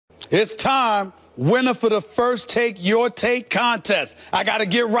It's time. Winner for the first Take Your Take contest. I got to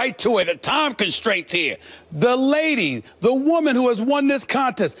get right to it. The time constraints here. The lady, the woman who has won this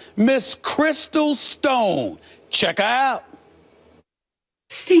contest, Miss Chrystal Stone. Check her out.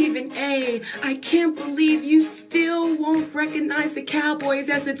 Stephen A., I can't believe you still won't recognize the Cowboys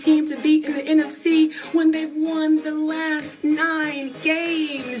as the team to beat in the NFC when they've won the last 9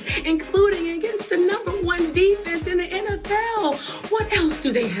 games, including against the #1 defense in the NFL. What else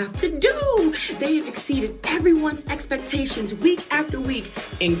do they have to do? They have exceeded everyone's expectations week after week,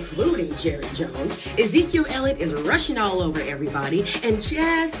 including Jerry Jones. Ezekiel Elliott is rushing all over everybody, and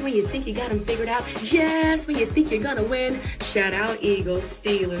just when you think you got him figured out, just when you think you're gonna win, shout out Eagles,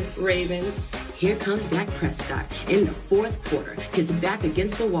 Steelers, Ravens. Here comes Dak Prescott in the 4th quarter. His back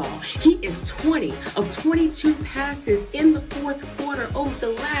against the wall. He is 20 of 22 passes in the 4th quarter over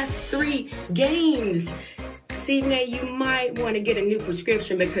the last 3 games. Stephen A., you might want to get a new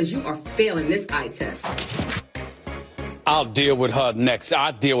prescription because you are failing this eye test. I'll deal with her next.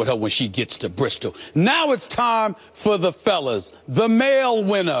 I'll deal with her when she gets to Bristol. Now it's time for the fellas. The male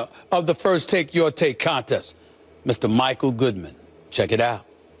winner of the first Take Your Take contest, Mr. Michael Goodman. Check it out.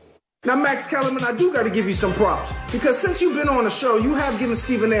 Now, Max Kellerman, I do got to give you some props, because since you've been on the show, you have given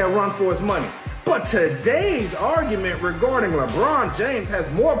Stephen A. a run for his money. But today's argument regarding LeBron James has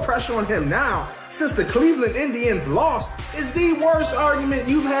more pressure on him now since the Cleveland Indians lost is the worst argument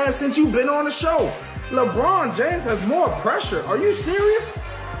you've had since you've been on the show. LeBron James has more pressure. Are you serious?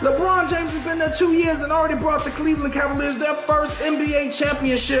 LeBron James has been there 2 years and already brought the Cleveland Cavaliers their first NBA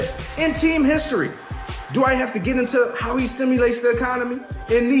championship in team history. Do I have to get into how he stimulates the economy?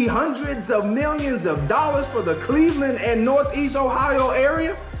 In the hundreds of millions of dollars for the Cleveland and Northeast Ohio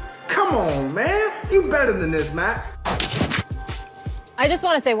area? Come on, man. You better than this, Max. I just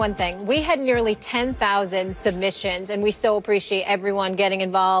want to say one thing. We had nearly 10,000 submissions, and we so appreciate everyone getting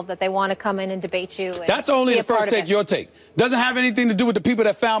involved, that they want to come in and debate you. And that's only the first Take Your Take. Doesn't have anything to do with the people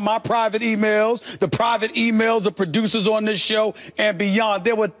that found my private emails, the private emails of producers on this show and beyond.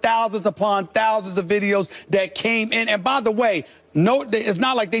 There were thousands upon thousands of videos that came in. And by the way, no, it's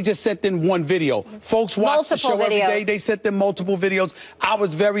not like they just sent in one video. Folks watch the show every day. They sent in multiple videos. I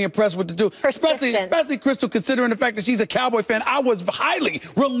was very impressed with the dude. Especially Chrystal, considering the fact that she's a Cowboy fan. I was highly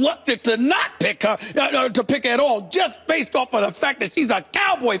reluctant to not pick her, to pick at all, just based off of the fact that she's a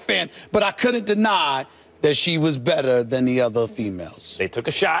Cowboy fan. But I couldn't deny that she was better than the other females. They took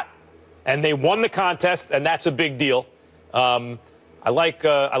a shot, and they won the contest, and that's a big deal. I like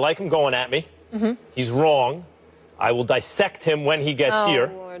him going at me. He's wrong. I will dissect him when he gets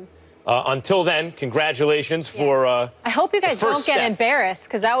here. Lord. Until then, congratulations for I hope you guys don't get embarrassed,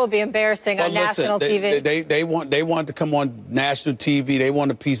 because that would be embarrassing on national TV. They want to come on national TV. They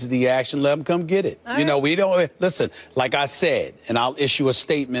want a piece of the action. Let them come get it. You know, we don't listen. Like I said, and I'll issue a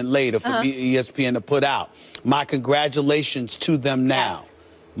statement later for ESPN to put out. My congratulations to them now. Yes.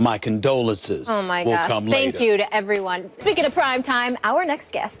 My condolences will come later. Thank you to everyone. Speaking of prime time, our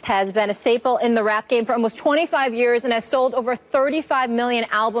next guest has been a staple in the rap game for almost 25 years and has sold over 35 million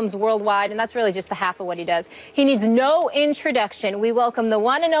albums worldwide, and that's really just the half of what he does. He needs no introduction. We welcome the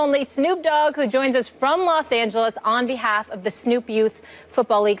one and only Snoop Dogg, who joins us from Los Angeles on behalf of the Snoop Youth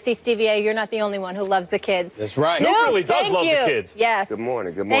Football League. See, Stevie A., you're not the only one who loves the kids. That's right. Snoop, Snoop really does love the kids. Yes. Good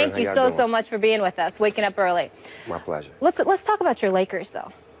morning. Good morning. Thank you so much for being with us, waking up early. My pleasure. Let's talk about your Lakers,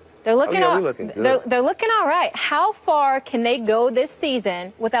 though. They're looking we're looking good. They're looking all right. How far can they go this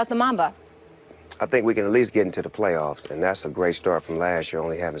season without the Mamba? I think we can at least get into the playoffs, and that's a great start from last year,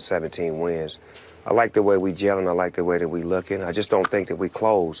 only having 17 wins. I like the way we gelling. I like the way that we looking. I just don't think that we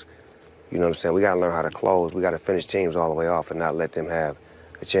close. You know what I'm saying? We got to learn how to close. We got to finish teams all the way off and not let them have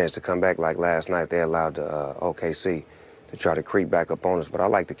a chance to come back. Like last night, they allowed the OKC to try to creep back up on us. But I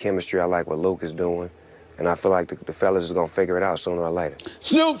like the chemistry. I like what Luke is doing. And I feel like the fellas is going to figure it out sooner or later.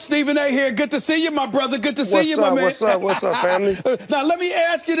 Snoop, Stephen A. here. Good to see you, my brother. Good to see you, my man. What's up, family? Now, let me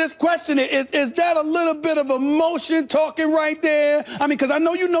ask you this question. Is that a little bit of emotion talking right there? I mean, because I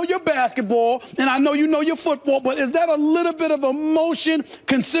know you know your basketball, and I know you know your football, but is that a little bit of emotion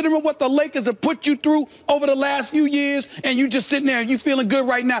considering what the Lakers have put you through over the last few years, and you just sitting there and you feeling good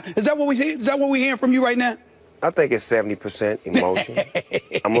right now? Is that what we're hearing from you right now? I think it's 70% emotion.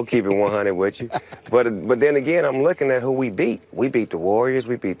 I'm going to keep it 100 with you. But then again, I'm looking at who we beat. We beat the Warriors.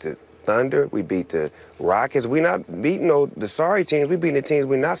 We beat the Thunder. We beat the Rockets. We're not beating the sorry teams. We beating the teams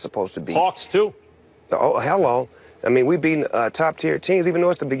we're not supposed to beat. Hawks, too. Oh, hello. I mean, we beating top-tier teams, even though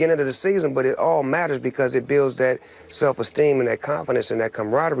it's the beginning of the season, but it all matters because it builds that self-esteem and that confidence and that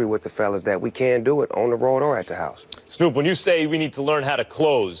camaraderie with the fellas that we can do it on the road or at the house. Snoop, when you say we need to learn how to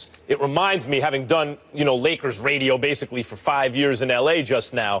close, it reminds me, having done, Lakers radio basically for 5 years in L.A.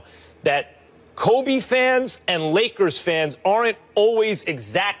 just now, that Kobe fans and Lakers fans aren't always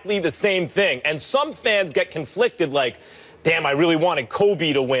exactly the same thing. And some fans get conflicted like, damn, I really wanted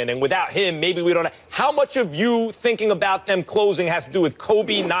Kobe to win, and without him, maybe we don't have. How much of you thinking about them closing has to do with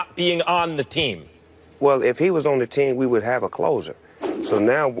Kobe not being on the team? Well, if he was on the team, we would have a closer. So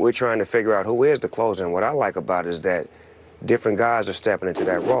now we're trying to figure out who is the closer. And what I like about it is that different guys are stepping into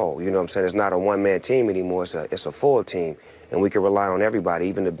that role. You know what I'm saying? It's not a one-man team anymore. It's a full team. And we can rely on everybody,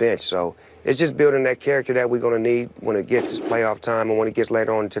 even the bench. So it's just building that character that we're going to need when it gets playoff time and when it gets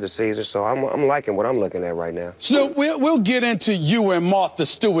later on into the season. So I'm liking what I'm looking at right now. Snoop, we'll get into you and Martha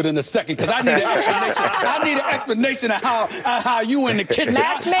Stewart in a second because I need an explanation. I need an explanation of how you in the kitchen.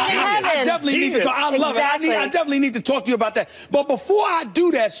 Match made in heaven. I definitely need to talk. I love it. I definitely need to talk to you about that. But before I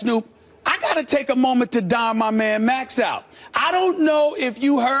do that, Snoop, I got to take a moment to dime my man Max out. I don't know if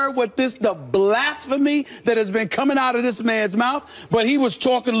you heard the blasphemy that has been coming out of this man's mouth, but he was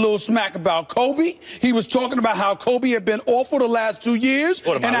talking a little smack about Kobe. He was talking about how Kobe had been awful the last 2 years.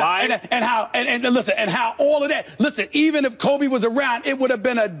 What, am I lying? And how all of that. Listen, even if Kobe was around, it would have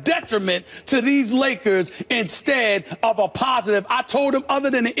been a detriment to these Lakers instead of a positive. I told him, other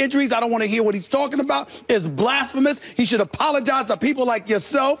than the injuries, I don't want to hear what he's talking about. It's blasphemous. He should apologize to people like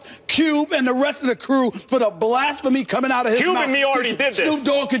yourself, Cube, and the rest of the crew for the blasphemy coming out of his mouth. Cube and me already did this. Snoop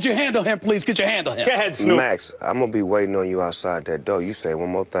Dogg, could you handle him, please? Could you handle him? Go ahead, Snoop. Max, I'm going to be waiting on you outside that door. You say one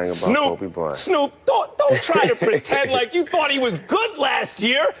more thing about Kobe Bryant. Snoop, don't try to pretend like you thought he was good last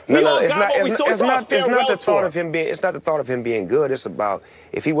year. It's not the thought of him being good. It's about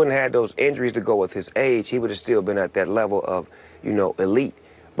if he wouldn't have had those injuries to go with his age, he would have still been at that level of, elite.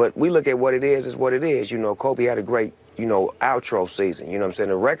 But we look at what it is what it is. Kobe had a great, outro season. You know what I'm saying?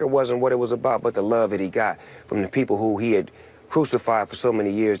 The record wasn't what it was about, but the love that he got from the people who he had crucified for so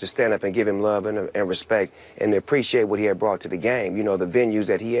many years to stand up and give him love and respect and to appreciate what he had brought to the game. The venues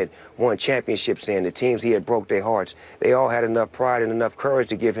that he had won championships in, the teams he had broke their hearts, they all had enough pride and enough courage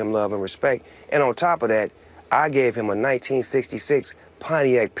to give him love and respect. And on top of that, I gave him a 1966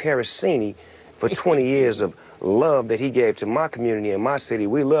 Pontiac Parasini for 20 years of love that he gave to my community and my city.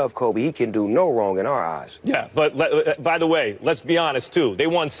 We love Kobe. He can do no wrong in our eyes. Yeah, but by the way, let's be honest, too. They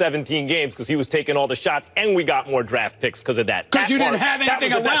won 17 games because he was taking all the shots, and we got more draft picks because of that. Because you didn't have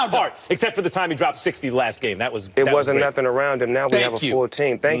anything around him. Except for the time he dropped 60 the last game. It wasn't nothing around him. Now we have a full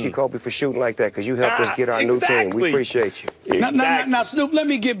team. Thank you, Kobe, for shooting like that because you helped us get our new team. We appreciate you. Now, Snoop, let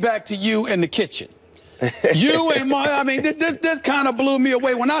me get back to you in the kitchen. You and this kind of blew me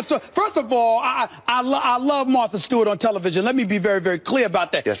away when I saw. First of all, I love Martha Stewart on television. Let me be very, very clear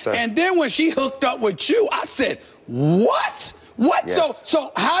about that. Yes, sir. And then when she hooked up with you, I said, "What? What?" Yes.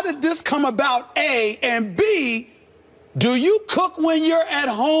 So how did this come about? A and B. Do you cook when you're at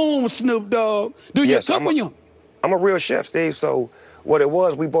home, Snoop Dogg? Do you cook when you? I'm a real chef, Steve. So what it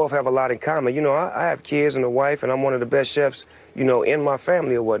was, we both have a lot in common. I have kids and a wife, and I'm one of the best chefs, in my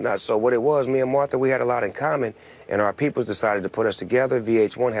family or whatnot. So what it was, me and Martha, we had a lot in common, and our peoples decided to put us together.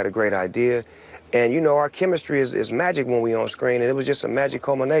 VH1 had a great idea. And, our chemistry is magic when we on screen, and it was just a magic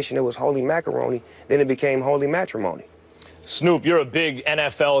culmination. It was holy macaroni, then it became holy matrimony. Snoop, you're a big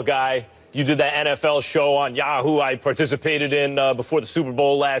NFL guy. You did that NFL show on Yahoo I participated in before the Super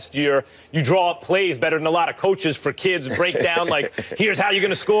Bowl last year. You draw up plays better than a lot of coaches for kids, break down like, here's how you're going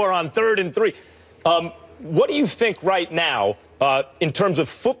to score on 3rd and 3. What do you think right now in terms of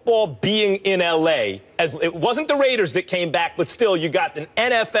football being in L.A.? As it wasn't the Raiders that came back, but still you got an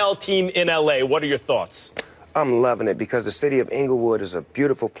NFL team in L.A. What are your thoughts? I'm loving it because the city of Inglewood is a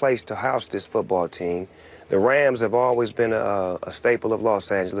beautiful place to house this football team. The Rams have always been a staple of Los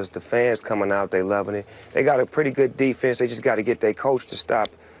Angeles. The fans coming out, they loving it. They got a pretty good defense. They just got to get their coach to stop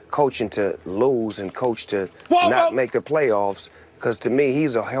coaching to lose and coach to not make the playoffs. Because to me,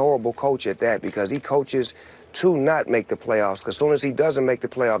 he's a horrible coach at that because he coaches to not make the playoffs. Because as soon as he doesn't make the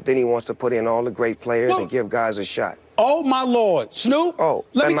playoff, then he wants to put in all the great players and give guys a shot. Oh, my Lord. Snoop? Oh,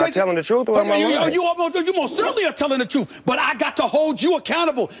 am I telling the truth or am I lying? You most certainly are telling the truth. But I got to hold you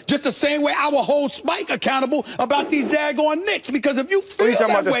accountable just the same way I will hold Spike accountable about these daggone Knicks. Because if you feel Are you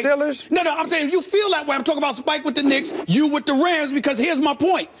talking that about way, the Steelers? No, I'm saying if you feel that way, I'm talking about Spike with the Knicks, you with the Rams, because here's my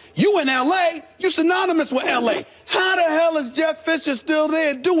point. You in L.A., you synonymous with L.A. How the hell is Jeff Fisher still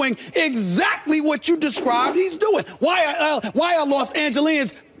there doing exactly what you described he's doing? Why are Los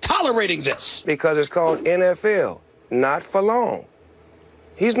Angeles tolerating this? Because it's called NFL. Not for long.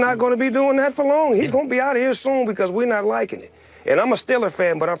 He's not going to be doing that for long. He's going to be out of here soon because we're not liking it. And I'm a Steeler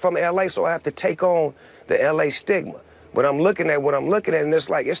fan, but I'm from L.A., so I have to take on the L.A. stigma. But I'm looking at what I'm looking at, and it's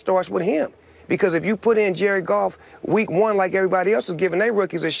like it starts with him. Because if you put in Jared Goff week 1 like everybody else is giving their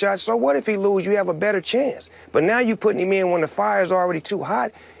rookies a shot, so what if he lose? You have a better chance. But now you putting him in when the fire's already too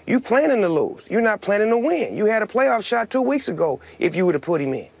hot. You planning to lose. You're not planning to win. You had a playoff shot 2 weeks ago if you would have put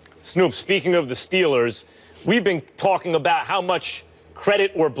him in. Snoop, speaking of the Steelers, we've been talking about how much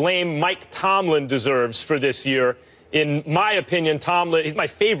credit or blame Mike Tomlin deserves for this year. In my opinion, Tomlin, he's my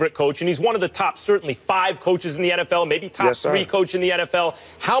favorite coach, and he's one of the top, certainly 5 coaches in the NFL, maybe top 3 coach in the NFL.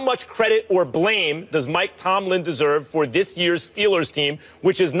 How much credit or blame does Mike Tomlin deserve for this year's Steelers team,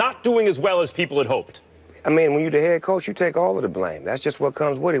 which is not doing as well as people had hoped? I mean, when you're the head coach, you take all of the blame. That's just what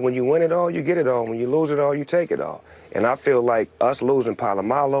comes with it. When you win it all, you get it all. When you lose it all, you take it all. And I feel like us losing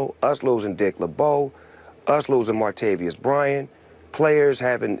Palomalo, us losing Dick LeBeau, us losing Martavius Bryant, players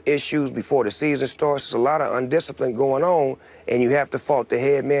having issues before the season starts. There's a lot of undiscipline going on, and you have to fault the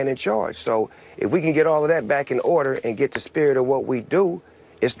head man in charge. So if we can get all of that back in order and get the spirit of what we do,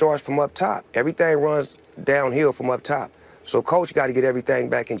 it starts from up top. Everything runs downhill from up top. So coach got to get everything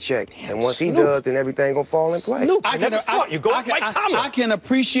back in check. And once he does, then everything going to fall in place. I can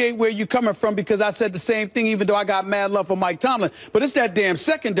appreciate where you're coming from because I said the same thing, even though I got mad love for Mike Tomlin. But it's that damn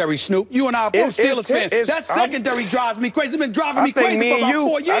secondary, Snoop. You and I are both Steelers fans. That secondary drives me crazy. It's been driving me crazy for about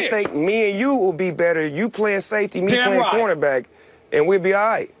 4 years. I think me and you will be better. You playing safety, me playing cornerback, and we'll be all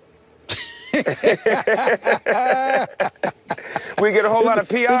right. We get a whole lot of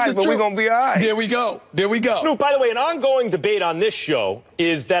PIs, but we're going to be all right. There we go. There we go. Snoop, by the way, an ongoing debate on this show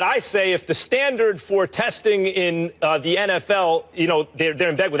is that I say if the standard for testing in the NFL, you know, they're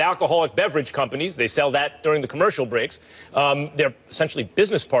in bed with alcoholic beverage companies. They sell that during the commercial breaks. They're essentially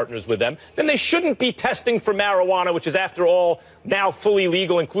business partners with them. Then they shouldn't be testing for marijuana, which is, after all, now fully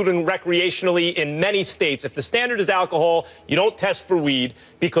legal, including recreationally in many states. If the standard is alcohol, you don't test for weed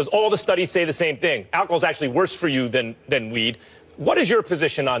because all the studies say the same thing. Alcohol is actually worse for you than weed. What is your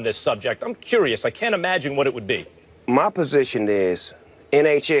position on this subject? I'm curious. I can't imagine what it would be. My position is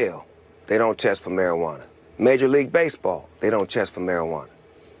NHL, they don't test for marijuana. Major League Baseball, they don't test for marijuana.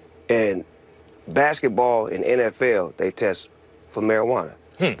 And basketball and NFL, they test for marijuana.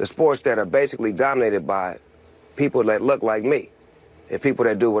 The sports that are basically dominated by people that look like me and people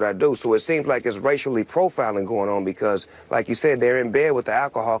that do what I do. So it seems like it's racially profiling going on because, like you said, they're in bed with the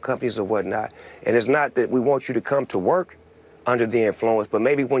alcohol companies or whatnot. And it's not that we want you to come to work under the influence, but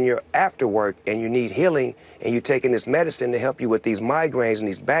maybe when you're after work and you need healing and you're taking this medicine to help you with these migraines and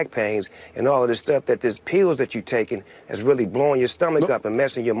these back pains and all of this stuff, that this pills that you're taking is really blowing your stomach up and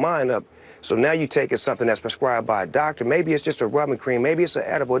messing your mind up. So now you're taking something that's prescribed by a doctor. Maybe it's just a rubbing cream. Maybe it's an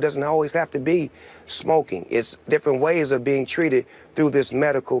edible. It doesn't always have to be smoking. It's different ways of being treated through this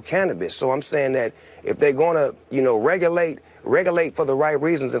medical cannabis. So I'm saying that if they're going to, you know, regulate for the right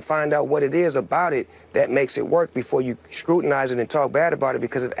reasons and find out what it is about it that makes it work before you scrutinize it and talk bad about it,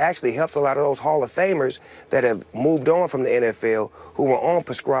 because it actually helps a lot of those Hall of Famers that have moved on from the NFL who were on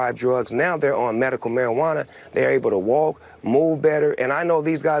prescribed drugs. Now they're on medical marijuana. They're able to walk, move better. And I know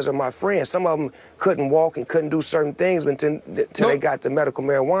these guys are my friends. Some of them couldn't walk and couldn't do certain things until they got the medical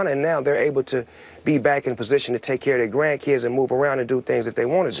marijuana, and now they're able to be back in position to take care of their grandkids and move around and do things that they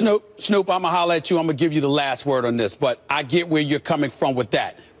want to do. Snoop, I'm going to holler at you. I'm going to give you the last word on this, but I get where you're coming from with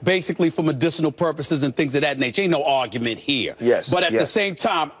that. Basically for medicinal purposes and things of that nature. Ain't no argument here. Yes. But at the same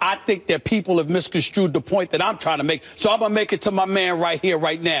time, I think that people have misconstrued the point that I'm trying to make. So I'm going to make it to my man right here,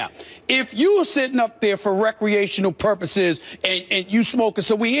 right now. If you're sitting up there for recreational purposes and you smoking,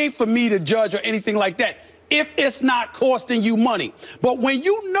 so we ain't for me to judge or anything like that, if it's not costing you money. But when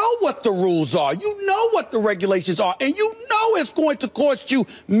you know what the rules are, you know what the regulations are, and you know it's going to cost you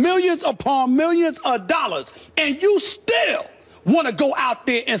millions upon millions of dollars, and you still want to go out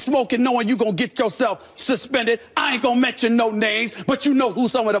there and smoke it knowing you're going to get yourself suspended. I ain't going to mention no names, but you know who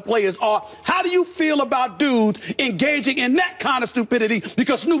some of the players are. How do you feel about dudes engaging in that kind of stupidity?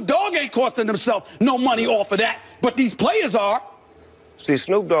 Because Snoop Dogg ain't costing himself no money off of that, but these players are. See,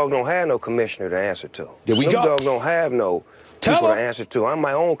 Snoop Dogg don't have no commissioner to answer to. There we Snoop go. Dogg don't have no people to answer to. I'm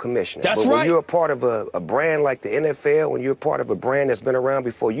my own commissioner. That's but right. When you're a part of a brand like the NFL, when you're a part of a brand that's been around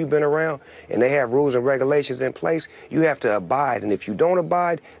before you've been around, and they have rules and regulations in place, you have to abide. And if you don't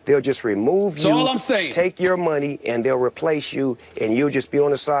abide, they'll just remove you, all I'm saying. Take your money, and they'll replace you, and you'll just be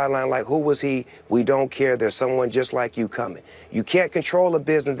on the sideline like, who was he? We don't care. There's someone just like you coming. You can't control a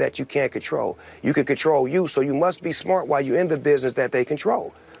business that you can't control. You can control you, so you must be smart while you're in the business that they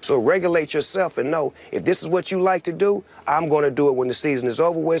control. So regulate yourself and know if this is what you like to do, I'm going to do it when the season is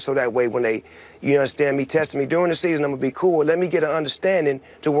over with. So that way when they, you understand me, testing me during the season, I'm going to be cool. Let me get an understanding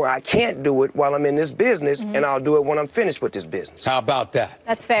to where I can't do it while I'm in this business, and I'll do it when I'm finished with this business. How about that?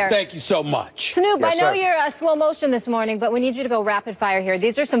 That's fair. Thank you so much. Snoop, Yes, I know sir. you're slow motion this morning, but we need you to go rapid fire here.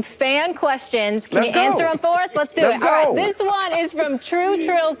 These are some fan questions. Can Let's you go. answer them for us? Let's do Let's it. All right, go. this one is from True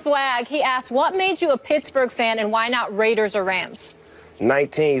Trill Swag. He asked, what made you a Pittsburgh fan and why not Raiders or Rams?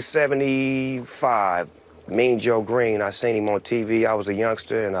 1975, Mean Joe Green. I seen him on TV. I was a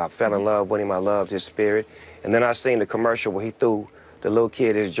youngster, and I fell in love with him. I loved his spirit. And then I seen the commercial where he threw the little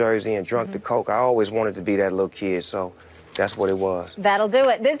kid his jersey and drunk the Coke. I always wanted to be that little kid, so that's what it was. That'll do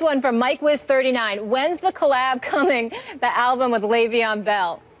it. This one from Mike Wiz 39. When's the collab coming, the album with Le'Veon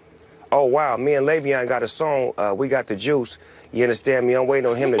Bell? Oh, wow. Me and Le'Veon got a song. We got the juice. You understand me? I'm waiting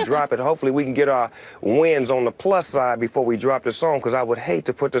on him to drop it. Hopefully we can get our wins on the plus side before we drop the song, because I would hate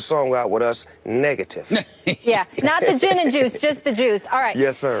to put the song out with us negative. Yeah, not the gin and juice, just the juice. All right.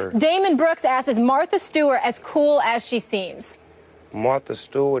 Yes, sir. Damon Brooks asks, is Martha Stewart as cool as she seems? Martha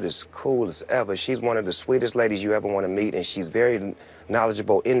Stewart is cool as ever. She's one of the sweetest ladies you ever want to meet, and she's very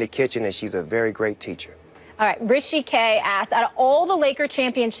knowledgeable in the kitchen, and she's a very great teacher. All right, Rishi K asks, out of all the Laker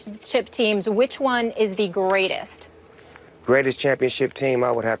championship teams, which one is the greatest? Greatest championship team,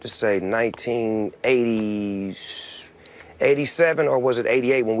 I would have to say 1987, or was it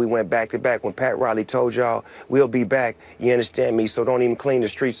 88 when we went back-to-back, when Pat Riley told y'all, we'll be back, you understand me, so don't even clean the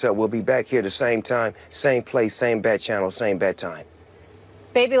streets up. We'll be back here the same time, same place, same bat channel, same bat time.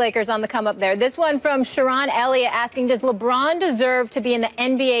 Baby Lakers on the come up there. This one from Sharon Elliott asking, does LeBron deserve to be in the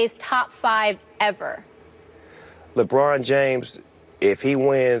NBA's top 5 ever? LeBron James, if he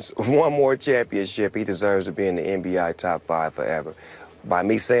wins one more championship, he deserves to be in the NBA top 5 forever. By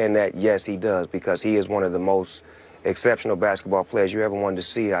me saying that, yes, he does, because he is one of the most exceptional basketball players you ever wanted to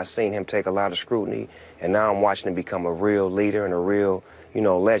see. I've seen him take a lot of scrutiny, and now I'm watching him become a real leader and a real,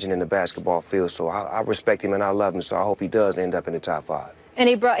 legend in the basketball field. So I respect him and I love him, so I hope he does end up in the top 5. And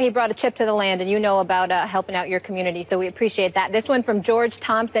he brought a chip to the land, and you know about helping out your community, so we appreciate that. This one from George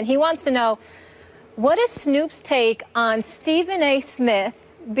Thompson. He wants to know, what is Snoop's take on Stephen A. Smith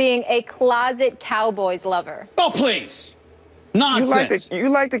being a closet Cowboys lover? Oh, please. Nonsense. You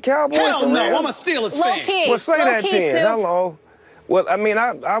like the Cowboys? Hell no, real? I'm a Steelers Low fan. key. Well, say Low that key, then. Snoop. Hello. Well, I mean,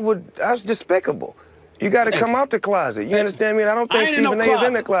 that's despicable. You got to come out the closet. You understand me? I don't think Stephen A. is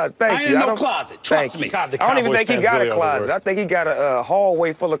in the closet. Thank you. I ain't in no closet. Trust me. God, the I don't even Cowboys think he fans got really a are the closet. worst. I think he got a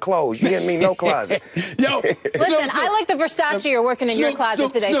hallway full of clothes. You hear me? No closet. Yo, Listen, I like the Versace you're working in your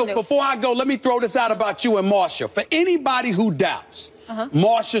closet today, Snoop. Before I go, let me throw this out about you and Marsha. For anybody who doubts,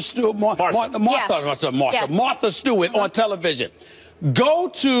 Martha Stewart on television, go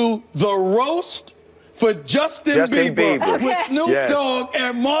to the roast for Justin Bieber with Snoop Dogg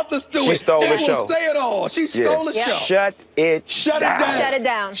and Martha Stewart. She stole the show. Will say it all. She stole the show. Shut it down. Shut it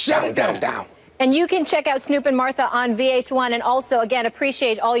down. Shut it down. And you can check out Snoop and Martha on VH1, and also, again,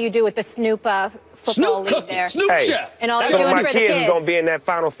 appreciate all you do with the Snoop football league there. Snoop Chef. And all Some you're of doing my for the kids kids. is going to be in that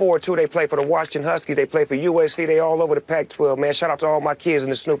Final Four, too. They play for the Washington Huskies. They play for USC. They all over the Pac-12, man. Shout out to all my kids in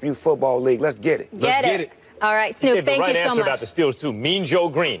the Snoop U football league. Let's get it. Let's get it. All right, Snoop, thank you so much. About the Steelers, too. Mean Joe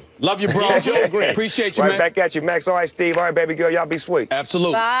Green. Love you, bro. Joe Green. Appreciate you, man. Right back at you, Max. All right, Steve. All right, baby girl. Y'all be sweet.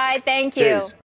 Absolutely. Bye. Thank you. Peace.